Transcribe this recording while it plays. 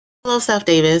Hello, South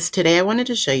Davis. Today I wanted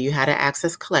to show you how to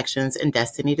access collections in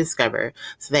Destiny Discover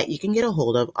so that you can get a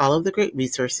hold of all of the great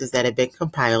resources that have been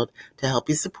compiled to help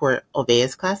you support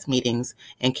OLWEUS class meetings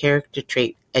and character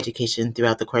trait education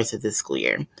throughout the course of this school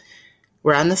year.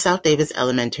 We're on the South Davis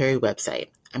Elementary website.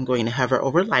 I'm going to hover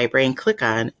over Library and click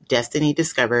on Destiny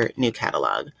Discover New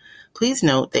Catalog. Please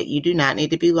note that you do not need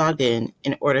to be logged in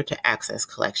order to access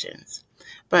collections.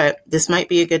 But this might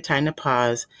be a good time to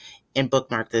pause and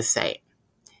bookmark this site.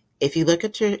 If you look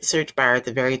at your search bar at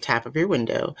the very top of your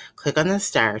window, click on the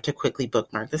star to quickly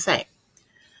bookmark the site.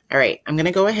 All right, I'm going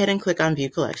to go ahead and click on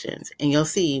View Collections, and you'll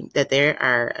see that there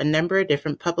are a number of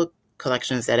different public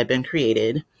collections that have been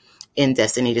created in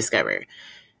Destiny Discover.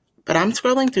 But I'm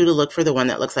scrolling through to look for the one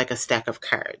that looks like a stack of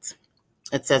cards.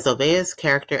 It says OLWEUS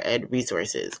Character Ed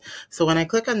Resources. So when I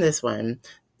click on this one,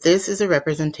 this is a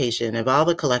representation of all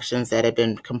the collections that have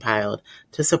been compiled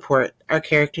to support our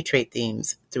character trait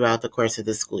themes throughout the course of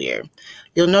the school year.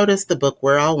 You'll notice the book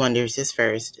We're All Wonders is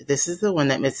first. This is the one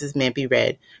that Mrs. Mampy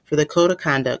read for the Code of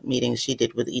Conduct meetings she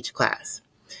did with each class.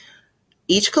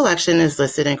 Each collection is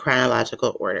listed in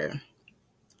chronological order.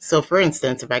 So for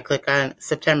instance, if I click on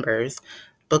September's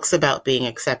Books About Being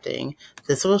Accepting,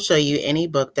 this will show you any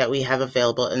book that we have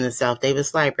available in the South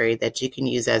Davis Library that you can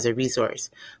use as a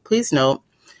resource. Please note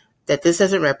that this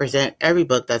doesn't represent every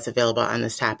book that's available on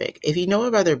this topic. If you know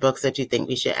of other books that you think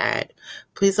we should add,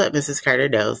 please let Mrs. Carter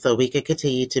know so we can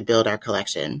continue to build our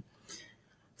collection.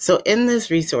 So in this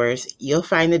resource, you'll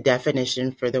find the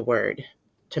definition for the word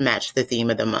to match the theme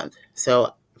of the month.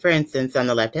 So for instance, on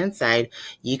the left-hand side,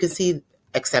 you can see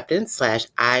acceptance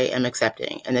 / I am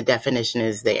accepting, and the definition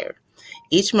is there.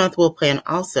 Each month we'll plan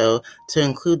also to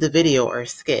include the video or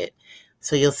skit.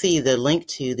 So you'll see the link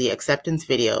to the acceptance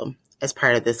video as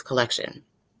part of this collection.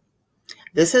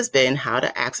 This has been how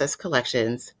to access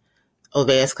collections,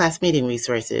 OLWEUS class meeting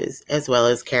resources, as well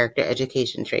as character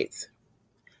education traits.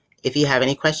 If you have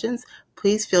any questions,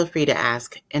 please feel free to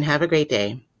ask, and have a great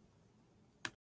day.